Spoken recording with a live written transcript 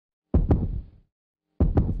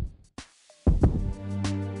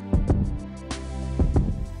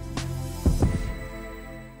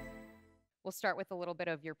we'll start with a little bit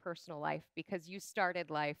of your personal life because you started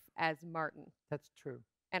life as Martin That's true.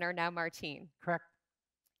 and are now Martine. Correct.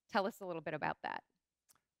 Tell us a little bit about that.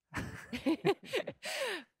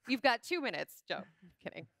 You've got 2 minutes, Joe. I'm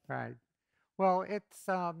kidding. Right. Well, it's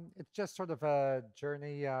just sort of a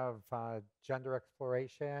journey of gender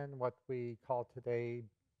exploration, what we call today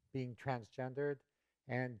being transgendered,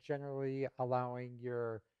 and generally allowing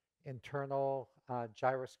your internal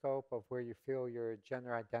gyroscope of where you feel your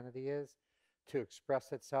gender identity is to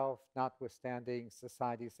express itself, notwithstanding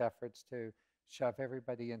society's efforts to shove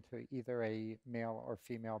everybody into either a male or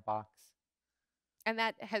female box. And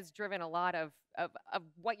that has driven a lot of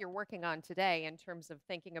what you're working on today in terms of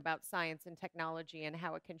thinking about science and technology and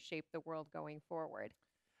how it can shape the world going forward.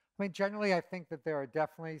 I mean, generally, I think that there are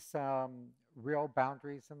definitely some real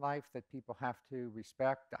boundaries in life that people have to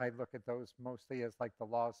respect. I look at those mostly as like the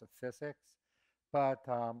laws of physics, but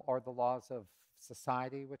or the laws of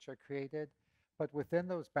society which are created. But within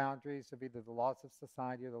those boundaries of either the laws of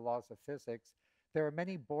society or the laws of physics, there are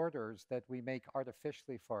many borders that we make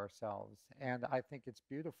artificially for ourselves. And I think it's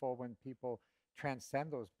beautiful when people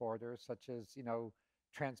transcend those borders, such as,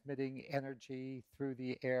 transmitting energy through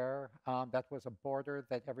the air. That was a border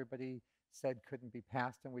that everybody said couldn't be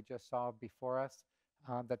passed, and we just saw before us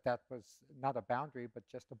that was not a boundary, but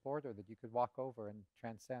just a border that you could walk over and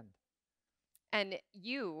transcend. And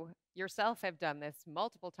you yourself have done this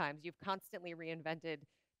multiple times. You've constantly reinvented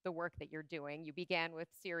the work that you're doing. You began with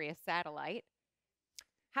Sirius Satellite.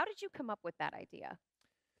 How did you come up with that idea?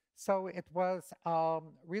 So it was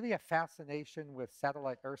really a fascination with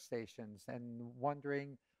satellite earth stations and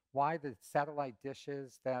wondering why the satellite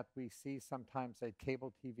dishes that we see sometimes at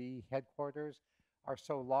cable TV headquarters are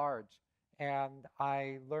so large. And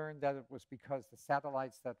I learned that it was because the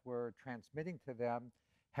satellites that were transmitting to them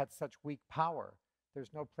had such weak power.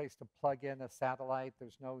 There's no place to plug in a satellite.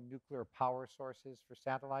 There's no nuclear power sources for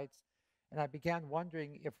satellites. And I began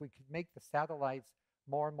wondering if we could make the satellites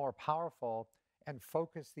more and more powerful and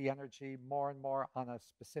focus the energy more and more on a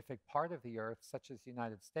specific part of the Earth, such as the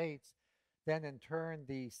United States, then in turn,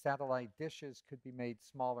 the satellite dishes could be made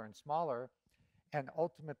smaller and smaller. And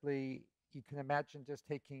ultimately, you can imagine just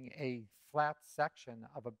taking a flat section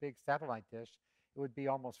of a big satellite dish, it would be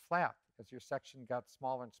almost flat. As your section got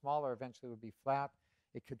smaller and smaller, eventually it would be flat.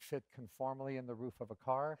 It could fit conformally in the roof of a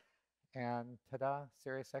car. And ta-da,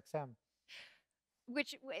 SiriusXM.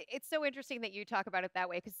 It's so interesting that you talk about it that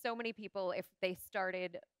way because so many people, if they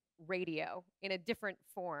started radio in a different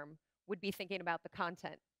form, would be thinking about the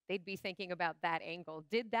content. They'd be thinking about that angle.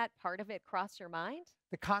 Did that part of it cross your mind?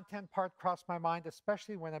 The content part crossed my mind,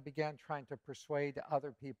 especially when I began trying to persuade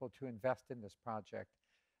other people to invest in this project.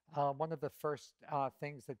 One of the first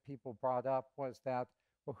things that people brought up was that,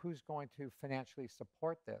 well, who's going to financially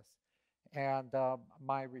support this? And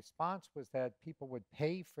my response was that people would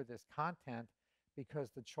pay for this content because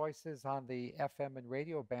the choices on the FM and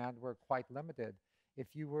radio band were quite limited. If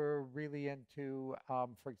you were really into,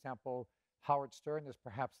 for example, Howard Stern is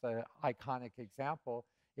perhaps the iconic example.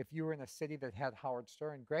 If you were in a city that had Howard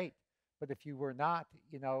Stern, great. But if you were not,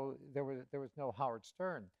 there was no Howard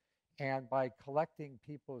Stern. And by collecting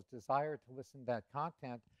people's desire to listen to that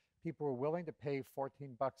content, people were willing to pay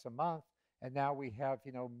 14 bucks a month. And now we have,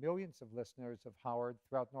 millions of listeners of Howard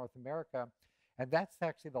throughout North America. And that's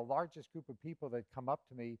actually the largest group of people that come up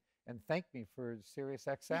to me and thank me for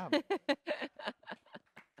SiriusXM.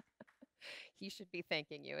 He should be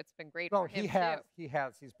thanking you. It's been great Well, for him too. he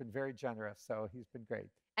has. He's been very generous, so he's been great.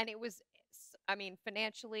 And it was, I mean,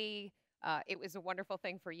 financially, it was a wonderful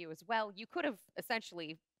thing for you as well. You could have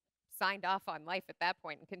essentially signed off on life at that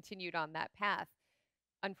point and continued on that path.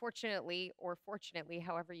 Unfortunately, or fortunately,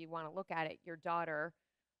 however you want to look at it, your daughter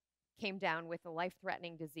came down with a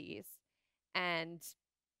life-threatening disease. And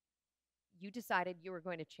you decided you were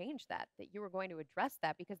going to change that you were going to address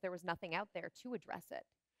that because there was nothing out there to address it.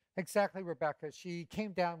 Exactly, Rebecca. She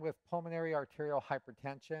came down with pulmonary arterial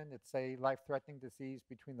hypertension. It's a life-threatening disease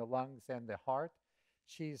between the lungs and the heart.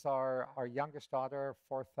 She's our youngest daughter,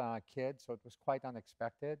 fourth kid, so it was quite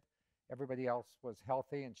unexpected. Everybody else was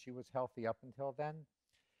healthy, and she was healthy up until then.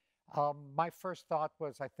 My first thought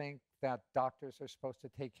was, I think that doctors are supposed to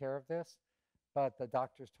take care of this, but the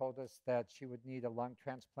doctors told us that she would need a lung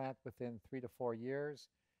transplant within 3 to 4 years,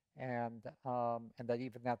 and that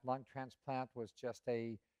even that lung transplant was just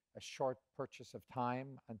a short purchase of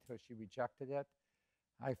time until she rejected it.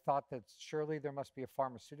 I thought that surely there must be a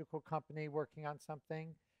pharmaceutical company working on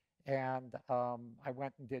something, and I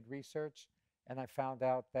went and did research, and I found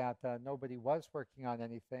out that nobody was working on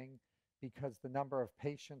anything because the number of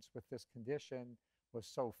patients with this condition was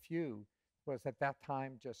so few. It was at that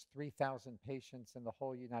time just 3,000 patients in the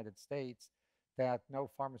whole United States, that no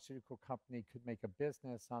pharmaceutical company could make a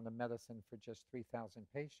business on a medicine for just 3,000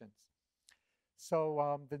 patients.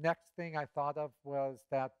 So the next thing I thought of was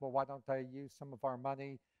that, well, why don't I use some of our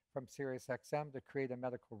money from SiriusXM to create a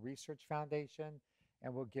medical research foundation,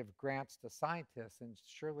 and we'll give grants to scientists, and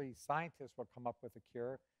surely scientists will come up with a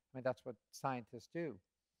cure. I mean, that's what scientists do.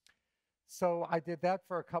 So I did that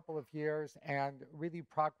for a couple of years, and really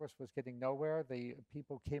progress was getting nowhere. The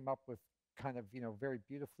people came up with kind of, very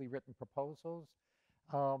beautifully written proposals.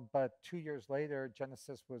 But 2 years later,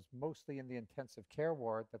 Genesis was mostly in the intensive care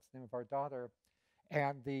ward. That's the name of our daughter.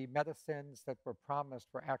 And the medicines that were promised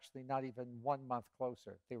were actually not even 1 month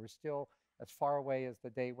closer. They were still as far away as the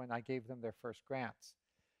day when I gave them their first grants.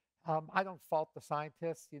 I don't fault the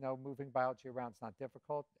scientists. Moving biology around is not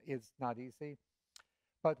difficult. It's not easy.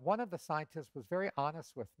 But one of the scientists was very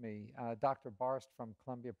honest with me, Dr. Barst from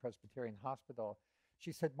Columbia Presbyterian Hospital.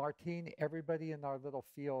 She said, Martine, everybody in our little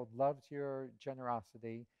field loves your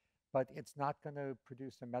generosity, but it's not going to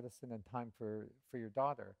produce a medicine in time for your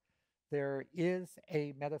daughter. There is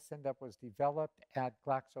a medicine that was developed at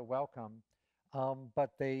Glaxo Wellcome, but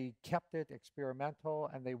they kept it experimental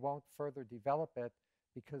and they won't further develop it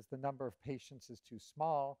because the number of patients is too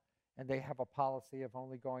small, and they have a policy of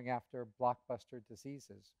only going after blockbuster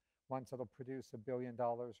diseases, ones that'll produce $1 billion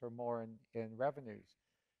or more in revenues.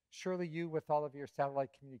 Surely you, with all of your satellite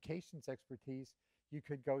communications expertise, you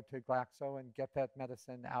could go to Glaxo and get that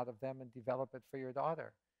medicine out of them and develop it for your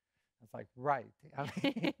daughter. It's like, right. I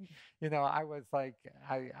mean, I was like,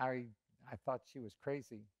 I thought she was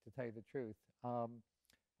crazy, to tell you the truth.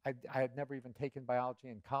 I had never even taken biology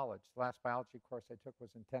in college. The last biology course I took was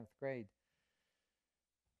in 10th grade.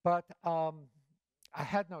 But I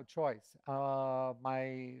had no choice.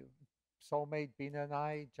 My soulmate, Bina, and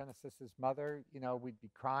I, Genesis's mother, we'd be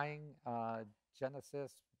crying.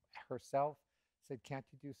 Genesis herself said, can't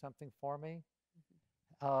you do something for me?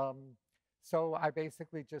 Um, so I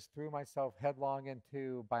basically just threw myself headlong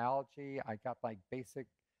into biology. I got like basic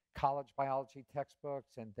college biology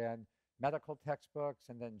textbooks and then medical textbooks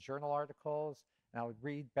and then journal articles. And I would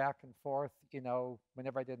read back and forth,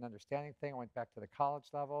 whenever I didn't understand anything. I went back to the college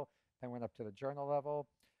level, then went up to the journal level.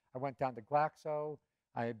 I went down to Glaxo.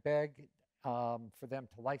 I begged for them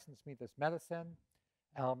to license me this medicine.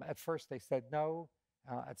 At first, they said no.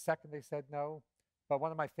 At second, they said no. But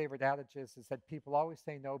one of my favorite adages is that people always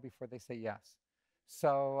say no before they say yes.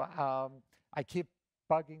 So I kept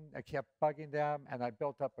bugging them, and I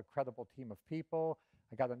built up a credible team of people.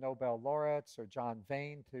 I got a Nobel laureate, Sir John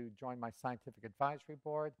Vane, to join my scientific advisory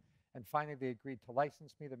board. And finally, they agreed to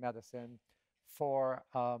license me the medicine for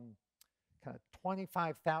kind of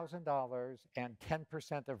 $25,000 and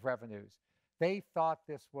 10% of revenues. They thought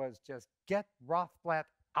this was just get Rothblatt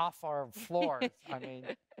off our floors. I mean,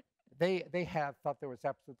 they had thought there was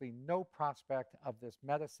absolutely no prospect of this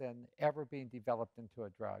medicine ever being developed into a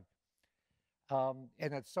drug.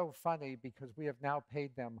 And it's so funny because we have now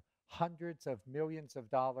paid them hundreds of millions of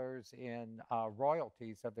dollars in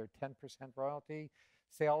royalties of their 10% royalty.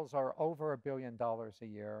 Sales are over $1 billion a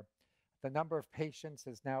year. The number of patients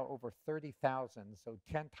is now over 30,000, so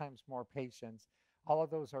 10 times more patients. All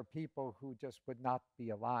of those are people who just would not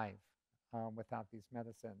be alive without these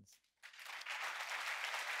medicines.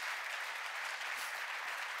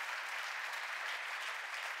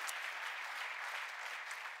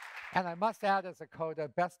 And I must add as a coda,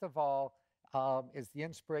 best of all, is the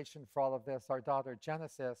inspiration for all of this. Our daughter,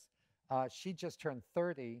 Genesis, she just turned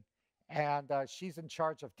 30, and she's in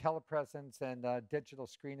charge of telepresence and digital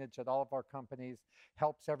screenage at all of our companies,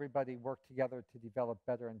 helps everybody work together to develop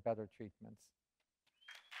better and better treatments.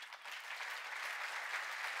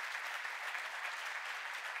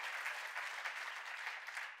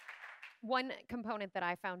 One component that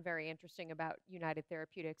I found very interesting about United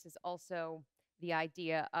Therapeutics is also the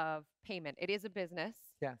idea of payment. It is a business.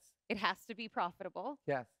 Yes. It has to be profitable.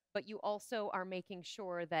 Yes. But you also are making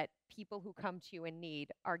sure that people who come to you in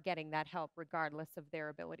need are getting that help regardless of their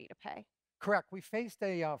ability to pay. Correct. We faced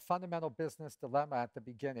a fundamental business dilemma at the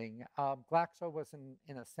beginning. Glaxo was,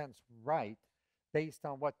 in a sense, right based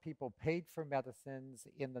on what people paid for medicines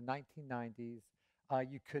in the 1990s.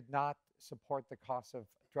 You could not support the cost of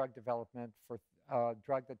drug development for a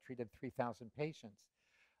drug that treated 3,000 patients.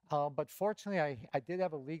 But fortunately, I did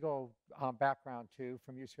have a legal background too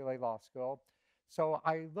from UCLA Law School. So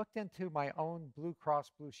I looked into my own Blue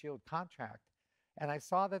Cross Blue Shield contract, and I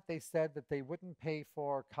saw that they said that they wouldn't pay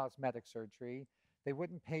for cosmetic surgery, they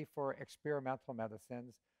wouldn't pay for experimental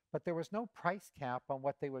medicines, but there was no price cap on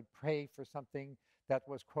what they would pay for something that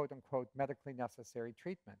was quote unquote medically necessary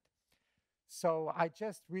treatment. So I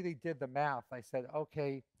just really did the math. I said,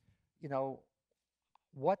 okay,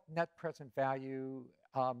 what net present value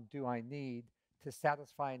do I need to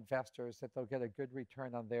satisfy investors that they'll get a good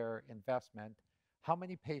return on their investment? How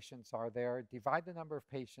many patients are there? Divide the number of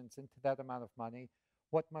patients into that amount of money.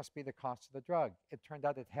 What must be the cost of the drug? It turned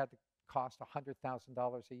out it had to cost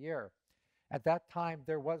 $100,000 a year. At that time,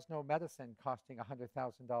 there was no medicine costing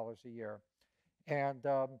 $100,000 a year. And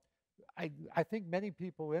I think many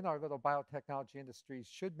people in our little biotechnology industry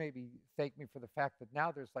should maybe thank me for the fact that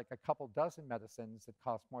now there's like a couple dozen medicines that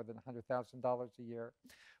cost more than $100,000 a year.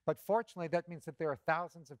 But fortunately, that means that there are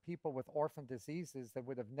thousands of people with orphan diseases that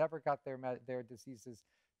would have never got their diseases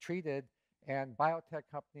treated. And biotech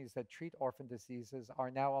companies that treat orphan diseases are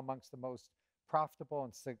now amongst the most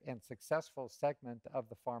profitable and successful segment of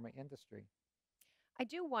the pharma industry. I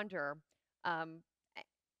do wonder, a-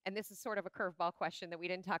 and this is sort of a curveball question that we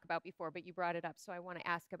didn't talk about before, but you brought it up, so I want to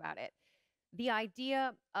ask about it. The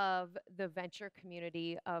idea of the venture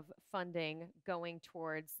community of funding going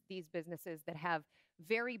towards these businesses that have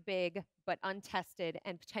very big but untested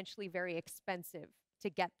and potentially very expensive to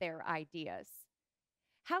get their ideas.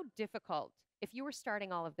 How difficult, if you were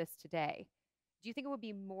starting all of this today, do you think it would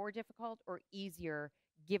be more difficult or easier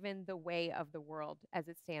given the way of the world as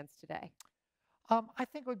it stands today? I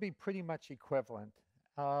think it would be pretty much equivalent.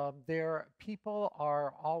 There, people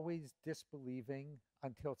are always disbelieving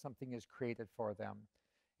until something is created for them.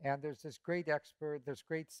 And there's great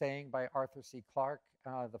saying by Arthur C. Clarke,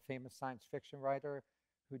 the famous science fiction writer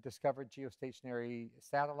who discovered geostationary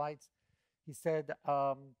satellites. He said,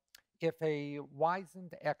 if a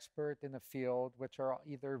wizened expert in a field, which are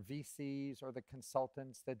either VCs or the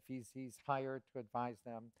consultants that VCs hire to advise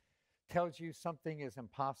them, tells you something is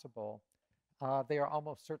impossible, they are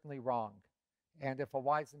almost certainly wrong. And if a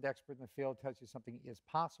wizened expert in the field tells you something is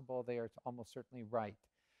possible, they are almost certainly right.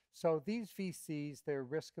 So these VCs, they're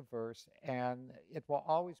risk averse and it will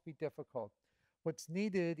always be difficult. What's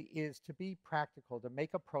needed is to be practical, to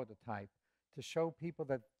make a prototype, to show people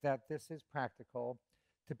that this is practical,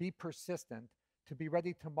 to be persistent, to be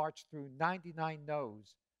ready to march through 99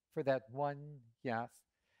 no's for that one yes,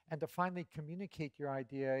 and to finally communicate your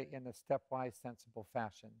idea in a stepwise, sensible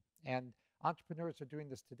fashion. And entrepreneurs are doing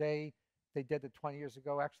this today. They did it 20 years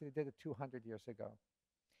ago. Actually, they did it 200 years ago.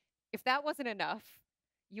 If that wasn't enough,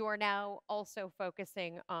 you are now also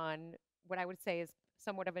focusing on what I would say is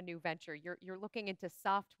somewhat of a new venture. You're looking into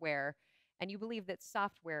software, and you believe that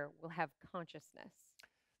software will have consciousness.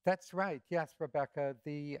 That's right. Yes, Rebecca.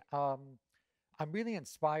 I'm really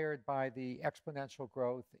inspired by the exponential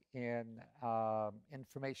growth in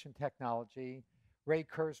information technology. Ray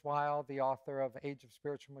Kurzweil, the author of Age of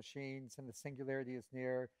Spiritual Machines and The Singularity is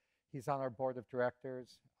Near, he's on our board of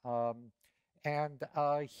directors. And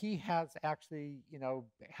he has actually,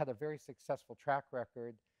 had a very successful track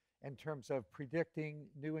record in terms of predicting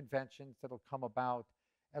new inventions that will come about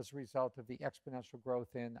as a result of the exponential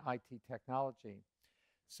growth in IT technology.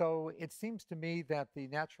 So it seems to me that the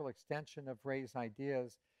natural extension of Ray's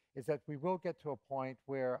ideas is that we will get to a point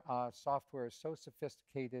where software is so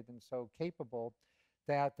sophisticated and so capable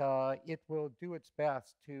that it will do its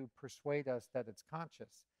best to persuade us that it's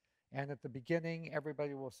conscious. And at the beginning,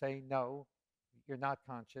 everybody will say, no, you're not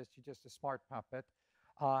conscious, you're just a smart puppet.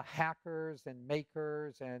 Hackers and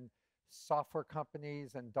makers and software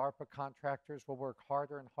companies and DARPA contractors will work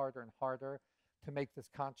harder and harder and harder to make this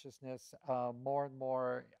consciousness more and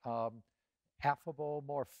more affable,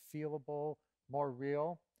 more feelable, more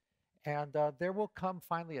real. And there will come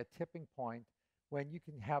finally a tipping point when you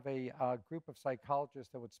can have a group of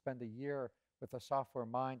psychologists that would spend a year with a software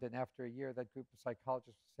mind, and after a year, that group of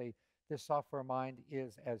psychologists would say, this software mind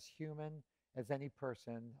is as human as any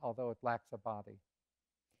person, although it lacks a body.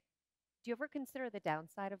 Do you ever consider the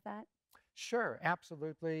downside of that? Sure,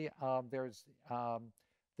 absolutely. There's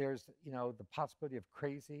the possibility of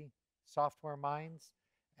crazy software minds,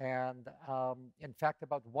 and in fact,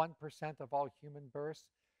 about 1% of all human births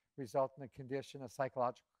result in a condition, a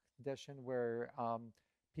psychological condition, where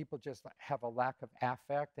people just have a lack of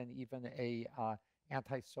affect and even a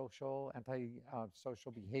antisocial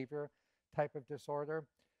behavior type of disorder.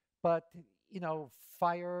 But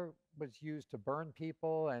fire was used to burn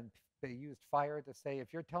people, and they used fire to say,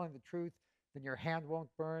 if you're telling the truth, then your hand won't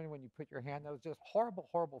burn when you put your hand. Those just horrible,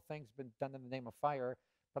 horrible things been done in the name of fire.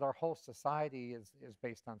 But our whole society is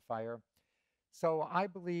based on fire. So I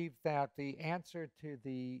believe that the answer to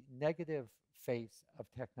the negative face of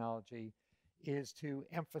technology is to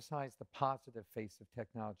emphasize the positive face of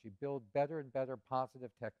technology, build better and better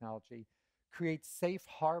positive technology, create safe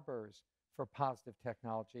harbors for positive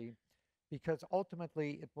technology, because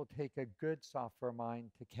ultimately it will take a good software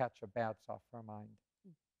mind to catch a bad software mind.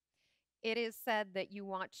 It is said that you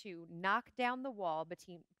want to knock down the wall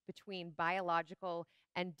between biological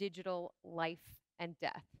and digital life and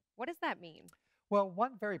death. What does that mean? Well,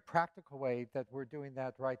 one very practical way that we're doing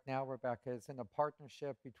that right now, Rebecca, is in a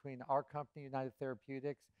partnership between our company, United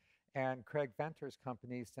Therapeutics, and Craig Venter's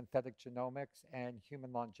company, Synthetic Genomics and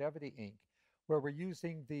Human Longevity Inc., where we're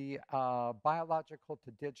using the biological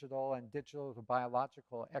to digital and digital to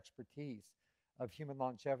biological expertise of Human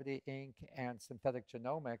Longevity Inc. and Synthetic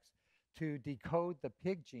Genomics to decode the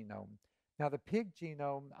pig genome. Now, the pig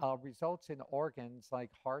genome results in organs like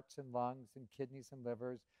hearts and lungs and kidneys and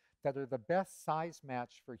livers that are the best size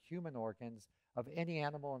match for human organs of any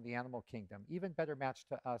animal in the animal kingdom, even better matched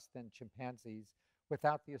to us than chimpanzees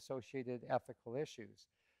without the associated ethical issues.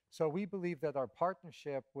 So we believe that our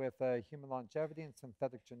partnership with Human Longevity and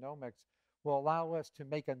Synthetic Genomics will allow us to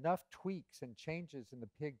make enough tweaks and changes in the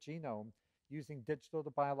pig genome using digital to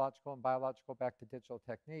biological and biological back to digital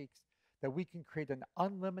techniques that we can create an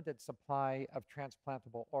unlimited supply of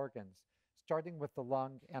transplantable organs, starting with the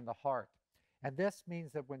lung and the heart. And this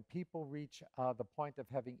means that when people reach the point of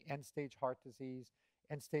having end stage heart disease,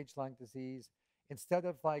 end stage lung disease, instead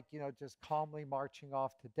of like, just calmly marching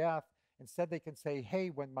off to death, instead they can say,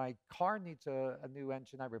 hey, when my car needs a new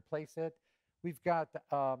engine, I replace it. We've got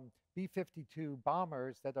B-52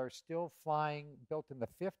 bombers that are still flying, built in the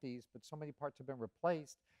 50s, but so many parts have been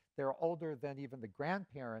replaced. They're older than even the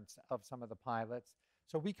grandparents of some of the pilots.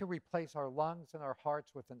 So we can replace our lungs and our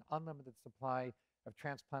hearts with an unlimited supply of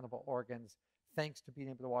transplantable organs, thanks to being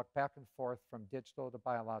able to walk back and forth from digital to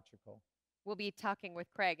biological. We'll be talking with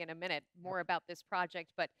Craig in a minute Yep. more about this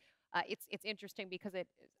project, but it's interesting because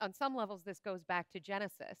on some levels this goes back to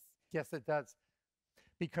Genesis. Yes, it does.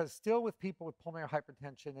 Because still with people with pulmonary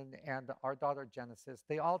hypertension and our daughter Genesis,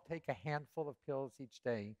 they all take a handful of pills each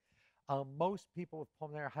day. Most people with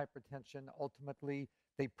pulmonary hypertension, ultimately,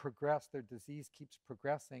 they progress, their disease keeps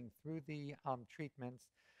progressing through the treatments.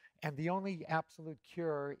 And the only absolute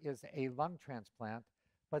cure is a lung transplant.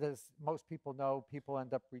 But as most people know, people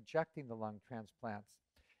end up rejecting the lung transplants.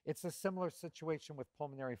 It's a similar situation with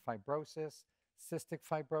pulmonary fibrosis, cystic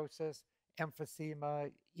fibrosis,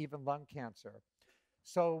 emphysema, even lung cancer.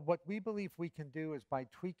 So what we believe we can do is by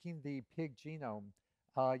tweaking the pig genome,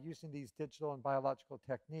 using these digital and biological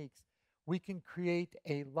techniques, we can create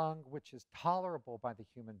a lung which is tolerable by the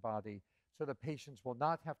human body so that patients will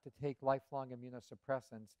not have to take lifelong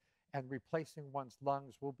immunosuppressants, and replacing one's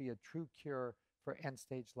lungs will be a true cure for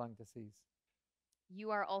end-stage lung disease.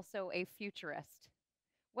 You are also a futurist.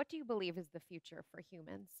 What do you believe is the future for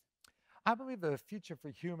humans? I believe the future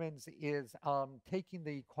for humans is taking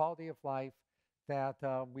the quality of life that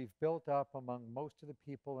we've built up among most of the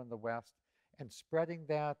people in the West and spreading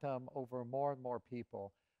that over more and more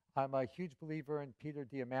people. I'm a huge believer in Peter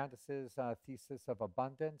Diamandis's thesis of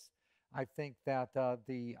abundance. I think that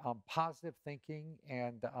the positive thinking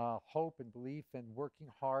and hope and belief in working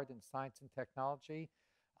hard in science and technology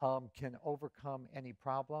can overcome any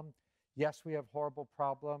problem. Yes, we have horrible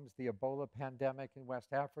problems, the Ebola pandemic in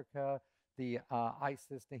West Africa, the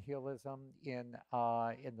ISIS nihilism in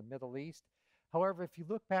the Middle East. However, if you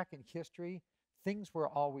look back in history, things were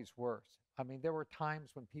always worse. I mean, there were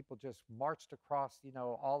times when people just marched across,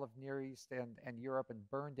 all of Near East and Europe and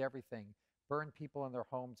burned everything, burned people in their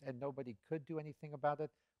homes, and nobody could do anything about it,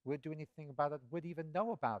 would do anything about it, would even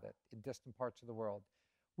know about it in distant parts of the world.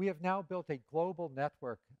 We have now built a global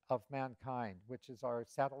network of mankind, which is our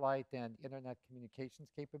satellite and internet communications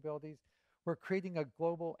capabilities. We're creating a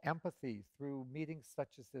global empathy through meetings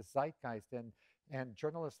such as this Zeitgeist and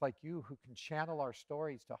journalists like you who can channel our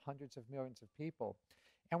stories to hundreds of millions of people.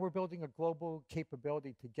 And we're building a global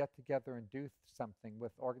capability to get together and do something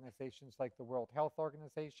with organizations like the World Health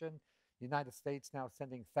Organization, the United States now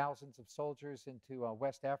sending thousands of soldiers into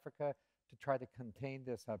West Africa to try to contain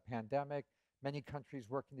this pandemic, many countries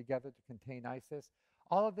working together to contain ISIS.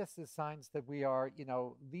 All of this is signs that we are,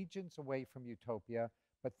 legions away from utopia,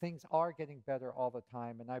 but things are getting better all the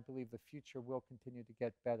time, and I believe the future will continue to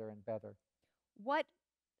get better and better. What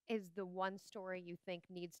is the one story you think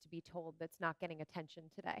needs to be told that's not getting attention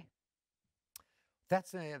today?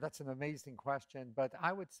 That's an amazing question, but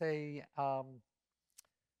I would say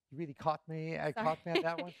you really caught me. I Sorry. caught me on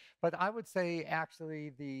that one. But I would say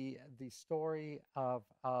actually the story of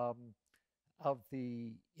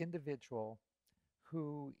the individual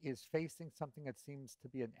who is facing something that seems to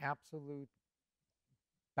be an absolute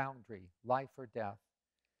boundary, life or death,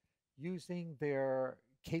 using their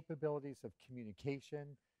capabilities of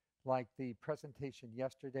communication, like the presentation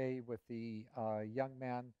yesterday with the young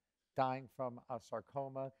man dying from a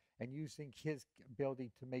sarcoma, and using his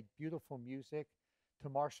ability to make beautiful music to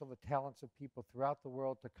marshal the talents of people throughout the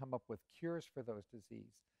world to come up with cures for those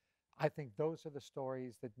diseases. I think those are the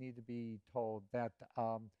stories that need to be told, that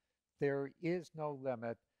there is no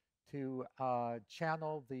limit to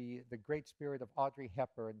channel the great spirit of Audrey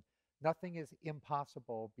Hepburn. Nothing is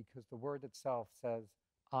impossible because the word itself says,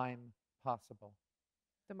 I'm possible.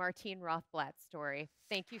 The Martine Rothblatt story.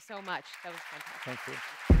 Thank you so much. That was fantastic. Thank you.